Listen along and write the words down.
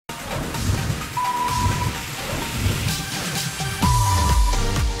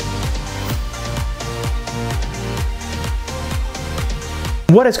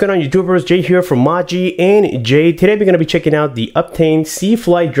What is going on, YouTubers? Jay here from Maji and Jay. Today we're going to be checking out the Obtain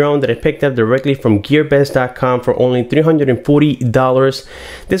Sea-Fly drone that I picked up directly from gearbest.com for only $340.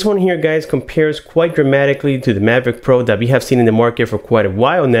 This one here, guys, compares quite dramatically to the Mavic Pro that we have seen in the market for quite a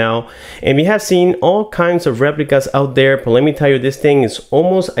while now. And we have seen all kinds of replicas out there, but let me tell you, this thing is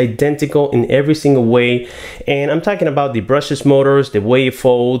almost identical in every single way. And I'm talking about the brushless motors, the way it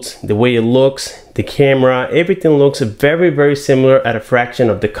folds, the way it looks, the camera, everything looks very similar at a fraction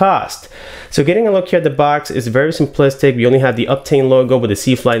of the cost. So getting a look here at the box is very simplistic. We only have the Obtain logo with the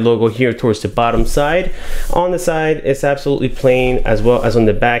Sea-Fly logo here towards the bottom side. On the side, it's absolutely plain, as well as on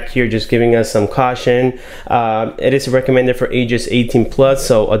the back here, just giving us some caution. It is recommended for ages 18 plus,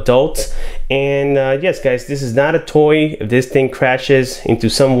 so adults. And yes, guys, this is not a toy. If this thing crashes into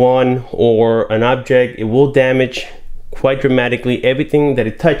someone or an object, it will damage quite dramatically everything that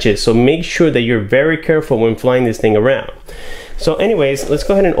it touches. So make sure that you're very careful when flying this thing around. So anyways, let's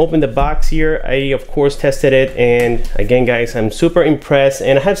go ahead and open the box here. I of course tested it, and again, guys, I'm super impressed.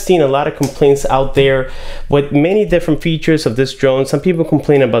 And I have seen a lot of complaints out there with many different features of this drone. Some people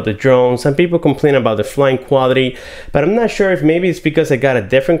complain about the drone, some people complain about the flying quality, but I'm not sure if maybe it's because I got a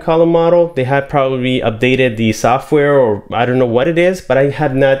different color model. They have probably updated the software, or I don't know what it is, but I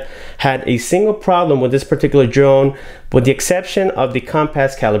have not had a single problem with this particular drone, with the exception of the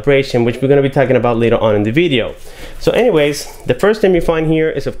compass calibration, which we're going to be talking about later on in the video. So anyways, the first thing we find here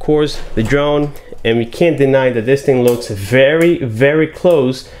is of course the drone, and we can't deny that this thing looks very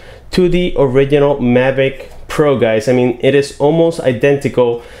close to the original Mavic Pro, guys. I mean, it is almost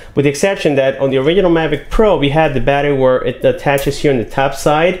identical, with the exception that on the original Mavic Pro we had the battery where it attaches here on the top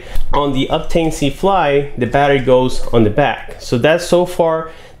side. On the Obtain Sea-Fly, the battery goes on the back. So that's so far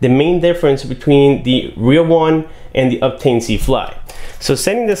the main difference between the real one and the Obtain Sea-Fly. So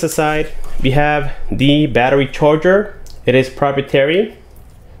setting this aside, we have the battery charger. It is proprietary.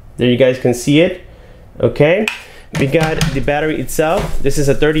 There, you guys can see it. Okay, we got the battery itself. This is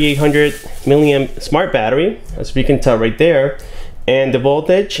a 3800 milliamp smart battery, as we can tell right there. And the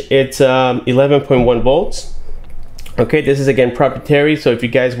voltage, it's 11.1 volts. Okay, this is again proprietary, so if you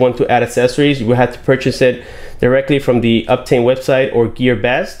guys want to add accessories, you will have to purchase it directly from the Obtain website or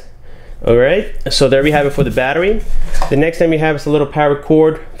GearBest. All right, so there we have it for the battery. The next thing we have is a little power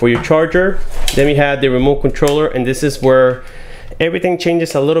cord for your charger. Then we have the remote controller, and this is where everything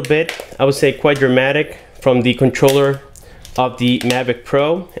changes a little bit. I would say quite dramatic from the controller of the Mavic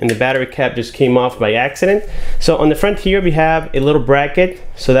Pro, and the battery cap just came off by accident. So on the front here we have a little bracket,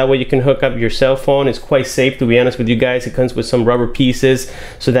 so that way you can hook up your cell phone. It's quite safe, to be honest with you guys. It comes with some rubber pieces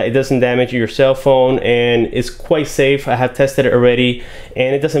so that it doesn't damage your cell phone, and it's quite safe. I have tested it already,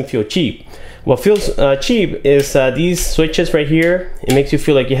 and it doesn't feel cheap. What feels cheap is these switches right here. It makes you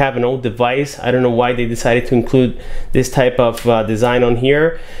feel like you have an old device. I don't know why they decided to include this type of design on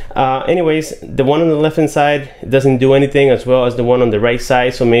here. Anyways, the one on the left hand side doesn't do anything, as well as the one on the right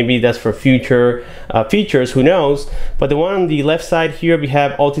side, so maybe that's for future features, who knows. But the one on the left side here, we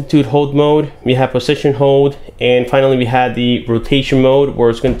have altitude hold mode, we have position hold, and finally we have the rotation mode, where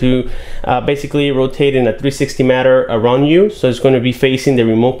it's going to basically rotate in a 360 manner around you. So it's going to be facing the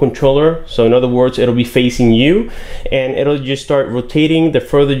remote controller. So in other words, it'll be facing you, and it'll just start rotating. The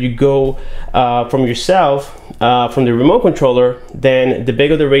further you go from yourself, from the remote controller, then the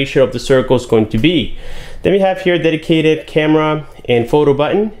bigger the ratio of the circle is going to be. Then we have here a dedicated camera and photo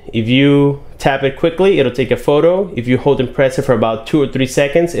button. If you tap it quickly, it'll take a photo. If you hold and press it for about 2 or 3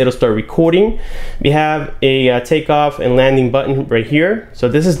 seconds, it'll start recording. We have a takeoff and landing button right here. So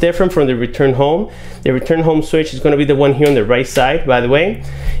this is different from the return home. The return home switch is going to be the one here on the right side, by the way.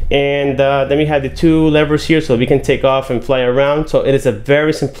 And then we have the 2 levers here, so we can take off and fly around. So it is a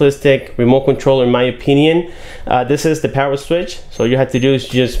very simplistic remote control, in my opinion. This is the power switch. So all you have to do is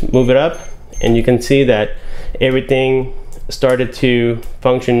just move it up, and you can see that everything started to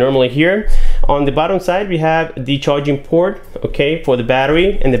function normally here. On the bottom side, we have the charging port, okay, for the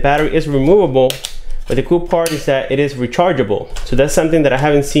battery, and the battery is removable. But the cool part is that it is rechargeable. So that's something that I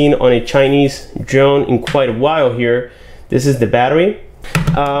haven't seen on a Chinese drone in quite a while here. This is the battery.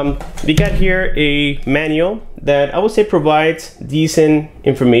 We got here a manual that I would say provides decent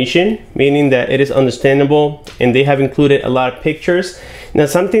information, meaning that it is understandable, and they have included a lot of pictures. Now,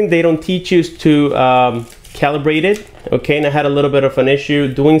 something they don't teach you is to calibrate it, okay, and I had a little bit of an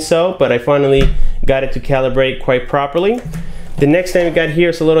issue doing so, but I finally got it to calibrate quite properly. The next thing we got here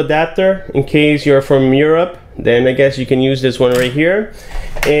is a little adapter. In case you're from Europe, then I guess you can use this one right here.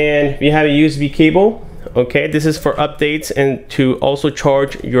 And we have a USB cable. Okay, this is for updates and to also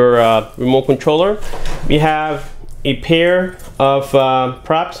charge your remote controller. We have a pair of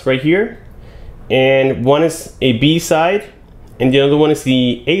props right here, and one is a B side and the other one is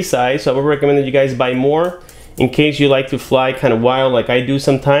the A size. So I would recommend that you guys buy more in case you like to fly kind of wild like I do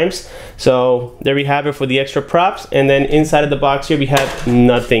sometimes. So there we have it for the extra props, and then inside of the box here we have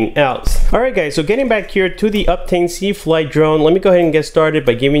nothing else. All right guys, so getting back here to the Uptane C-Flight drone, let me go ahead and get started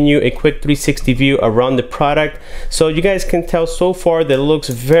by giving you a quick 360 view around the product. So you guys can tell so far that it looks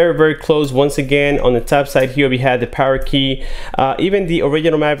very close. Once again, on the top side here we have the power key. Even the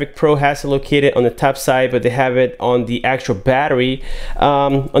original Mavic Pro has it located on the top side, but they have it on the actual battery.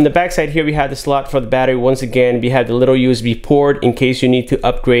 On the back side here we have the slot for the battery. Once again, we have the little USB port in case you need to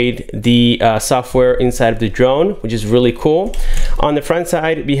upgrade the software inside of the drone, which is really cool. On the front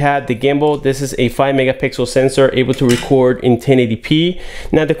side we have the gimbal. This is a 5 megapixel sensor able to record in 1080p.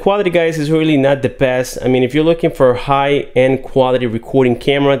 Now the quality, guys, is really not the best. I mean, if you're looking for a high-end quality recording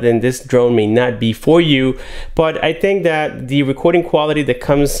camera, then this drone may not be for you, but I think that the recording quality that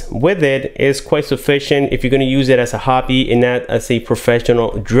comes with it is quite sufficient if you're going to use it as a hobby and not as a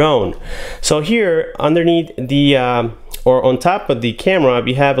professional drone. So here underneath the or on top of the camera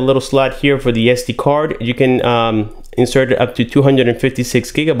we have a little slot here for the SD card. You can insert it up to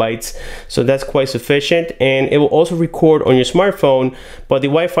 256 gigabytes, so that's quite sufficient, and it will also record on your smartphone, but the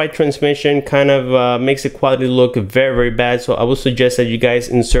Wi-Fi transmission kind of makes the quality look very bad. So I would suggest that you guys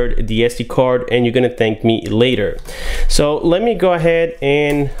insert the SD card, and you're gonna thank me later. So let me go ahead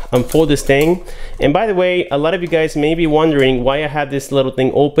and unfold this thing. And by the way, a lot of you guys may be wondering why I have this little thing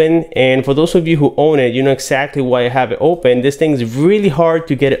open, and for those of you who own it, you know exactly why I have it open. This thing is really hard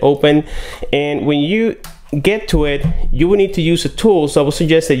to get it open, and when you get to it, you will need to use a tool. So I would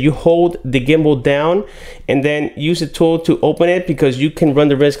suggest that you hold the gimbal down and then use a tool to open it, because you can run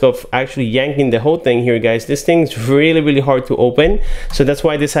the risk of actually yanking the whole thing here, guys. This thing's really hard to open, so that's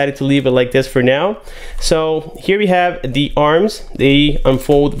why I decided to leave it like this for now. So here we have the arms. They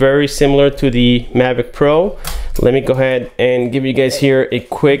unfold very similar to the Mavic Pro. Let me go ahead and give you guys here a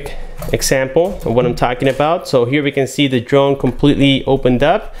quick example of what I'm talking about. So here we can see the drone completely opened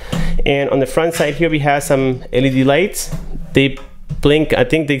up, and on the front side here we have some LED lights. They blink. I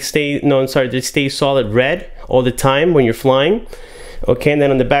think they stay, no, I'm sorry, they stay solid red all the time when you're flying. Okay, and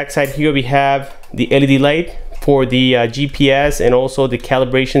then on the back side here we have the LED light for the GPS and also the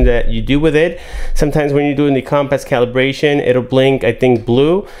calibration that you do with it. Sometimes when you're doing the compass calibration, it'll blink, I think,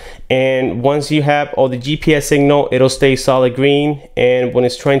 blue, and once you have all the GPS signal, it'll stay solid green, and when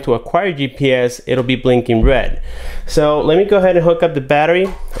it's trying to acquire GPS, it'll be blinking red. So let me go ahead and hook up the battery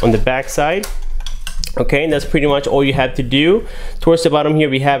on the back side. Okay, and that's pretty much all you have to do. Towards the bottom here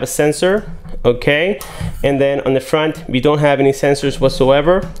we have a sensor, okay, and then on the front we don't have any sensors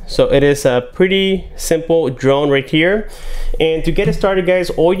whatsoever. So it is a pretty simple drone right here. And to get it started, guys,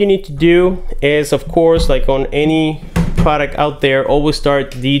 all you need to do is, of course, like on any product out there, always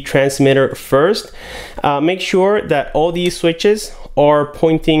start the transmitter first. Make sure that all these switches are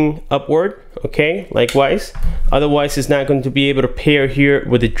pointing upward, okay, likewise, otherwise it's not going to be able to pair here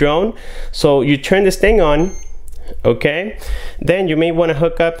with the drone. So you turn this thing on, okay, then you may want to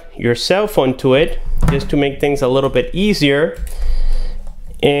hook up your cell phone to it just to make things a little bit easier,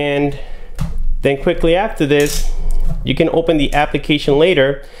 and then quickly after this you can open the application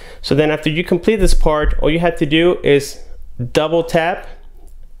later. So then after you complete this part, all you have to do is double tap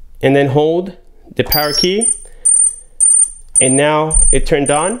and then hold the power key, and now it turned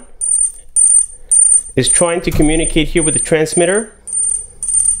on. It's trying to communicate here with the transmitter,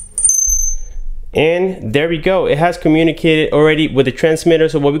 and there we go, it has communicated already with the transmitter.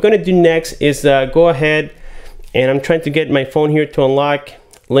 So what we're going to do next is go ahead, and I'm trying to get my phone here to unlock.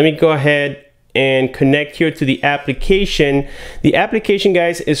 Let me go ahead and connect here to the application. The application,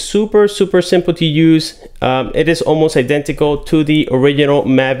 guys, is super simple to use. It is almost identical to the original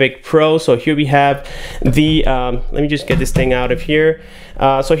Mavic Pro. So here we have the let me just get this thing out of here.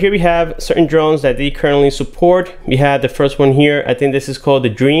 So here we have certain drones that they currently support. We have the first one here, I think this is called the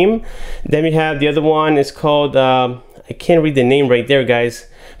Dream. Then we have the other one, is called I can't read the name right there, guys,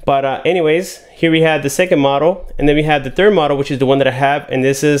 but anyways, here we have the second model, and then we have the third model, which is the one that I have, and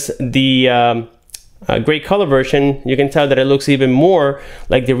this is the gray color version. You can tell that it looks even more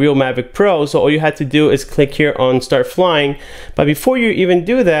like the real Mavic Pro. So all you had to do is click here on start flying, but before you even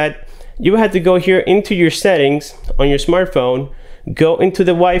do that, you had to go here into your settings on your smartphone, go into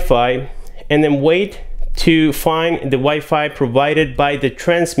the Wi-Fi, and then wait to find the Wi-Fi provided by the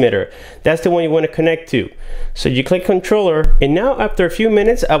transmitter. That's the one you want to connect to. So you click controller, and now after a few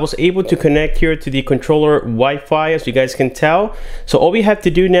minutes I was able to connect here to the controller Wi-Fi, as you guys can tell. So all we have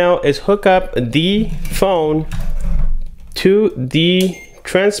to do now is hook up the phone to the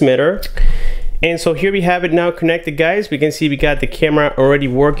transmitter, and so here we have it now connected, guys. We can see we got the camera already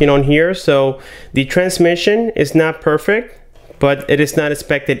working on here. So the transmission is not perfect, but it is not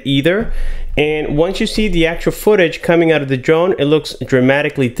expected either. And once you see the actual footage coming out of the drone, it looks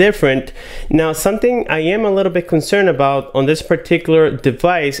dramatically different. Now, something I am a little bit concerned about on this particular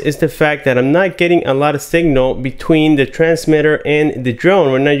device is the fact that I'm not getting a lot of signal between the transmitter and the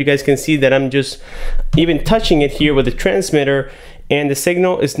drone. Right now you guys can see that I'm just even touching it here with the transmitter, and the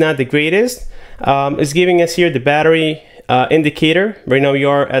signal is not the greatest. It's giving us here the battery indicator. Right now we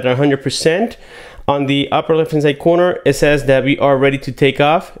are at 100%. On the upper left hand side corner, it says that we are ready to take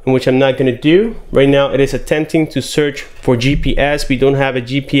off, which I'm not going to do. Right now it is attempting to search for GPS. We don't have a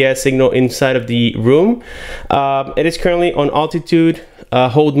GPS signal inside of the room. It is currently on altitude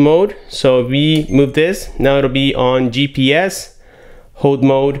hold mode. So if we move this, now it'll be on GPS hold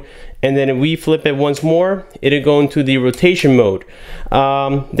mode. And then if we flip it once more, it'll go into the rotation mode.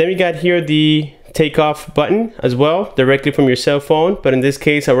 Then we got here the takeoff button as well, directly from your cell phone, but in this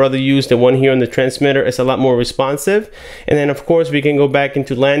case I'd rather use the one here on the transmitter. It's a lot more responsive. And then of course we can go back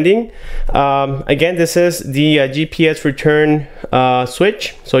into landing. Again, this is the GPS return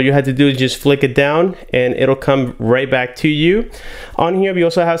switch, so you have to do is just flick it down and it'll come right back to you. On here we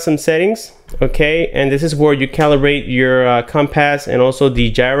also have some settings, okay, and this is where you calibrate your compass and also the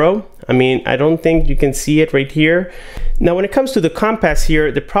gyro. I mean, I don't think you can see it right here. Now, when it comes to the compass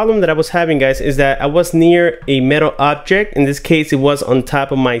here, the problem that I was having, guys, is that I was near a metal object. In this case, it was on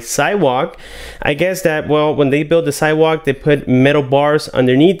top of my sidewalk. I guess that, well, when they built the sidewalk, they put metal bars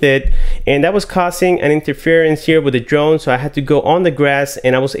underneath it, and that was causing an interference here with the drone. So I had to go on the grass,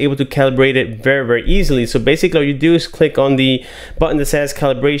 and I was able to calibrate it very, very easily. So basically, all you do is click on the button that says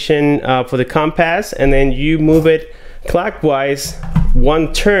calibration for the compass, and then you move it clockwise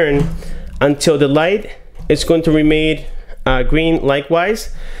one turn until the light is going to remain green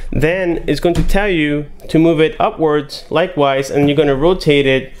likewise. Then it's going to tell you to move it upwards likewise, and you're going to rotate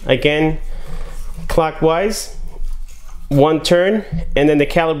it again clockwise one turn, and then the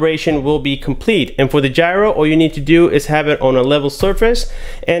calibration will be complete. And for the gyro, all you need to do is have it on a level surface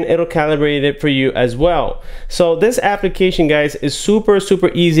and it'll calibrate it for you as well. So this application, guys, is super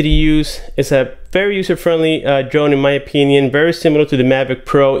easy to use. It's a very user-friendly drone in my opinion, very similar to the Mavic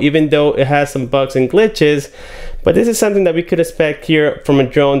Pro, even though it has some bugs and glitches. But this is something that we could expect here from a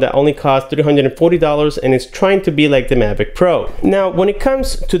drone that only costs $340 and is trying to be like the Mavic Pro. Now, when it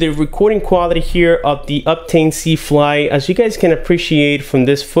comes to the recording quality here of the Optane C-Fly, as you guys can appreciate from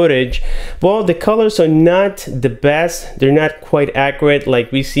this footage, well, the colors are not the best. They're not quite accurate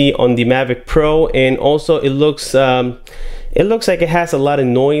like we see on the Mavic Pro, and also it looks like it has a lot of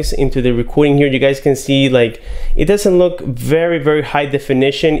noise into the recording here. You guys can see, like, it doesn't look very high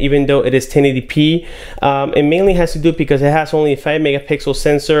definition, even though it is 1080p. It mainly has to do because it has only a 5 megapixel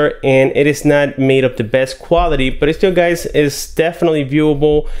sensor and it is not made of the best quality, but it still, guys, is definitely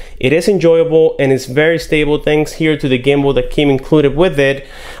viewable. It is enjoyable and it's very stable thanks here to the gimbal that came included with it,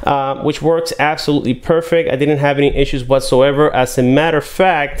 which works absolutely perfect. I didn't have any issues whatsoever. As a matter of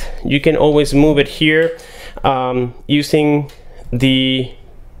fact, you can always move it here using the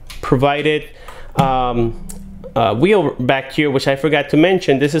provided wheel back here, which I forgot to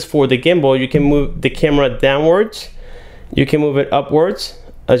mention. This is for the gimbal. You can move the camera downwards, you can move it upwards,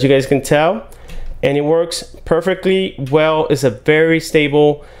 as you guys can tell, and it works perfectly well. It's a very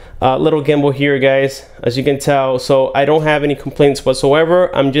stable little gimbal here, guys, as you can tell. So I don't have any complaints whatsoever.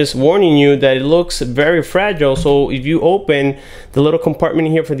 I'm just warning you that it looks very fragile. So if you open the little compartment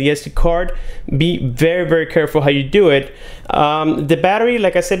here for the SD card, be very careful how you do it. The battery,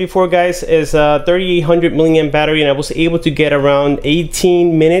 like I said before, guys, is a 3800 milliamp battery, and I was able to get around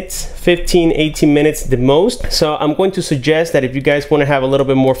 18 minutes, 18 minutes the most. So I'm going to suggest that if you guys want to have a little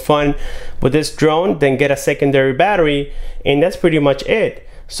bit more fun with this drone, then get a secondary battery, and that's pretty much it.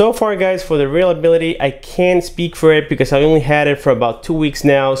 So far, guys, for the reliability, I can't speak for it because I only had it for about 2 weeks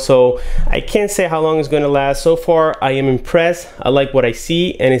now, so I can't say how long it's going to last. So far, I am impressed. I like what I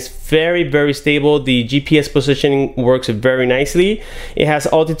see, and it's very stable. The GPS positioning works very nicely. It has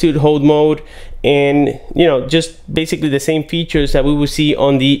altitude hold mode, and you know, just basically the same features that we will see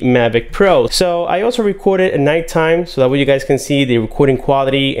on the Mavic Pro. So I also recorded at nighttime, so that way you guys can see the recording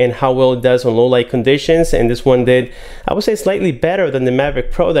quality and how well it does on low light conditions. And this one did, I would say, slightly better than the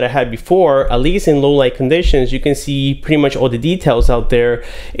Mavic Pro that I had before. At least in low light conditions, you can see pretty much all the details out there,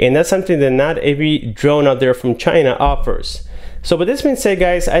 and that's something that not every drone out there from China offers. So with this being said,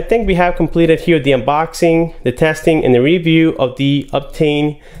 guys, I think we have completed here the unboxing, the testing, and the review of the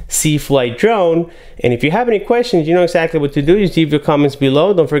Optane C-Fly drone. And if you have any questions, you know exactly what to do. Just leave your comments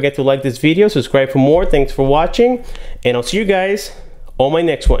below. Don't forget to like this video, subscribe for more. Thanks for watching, and I'll see you guys on my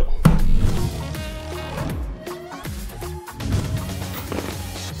next one.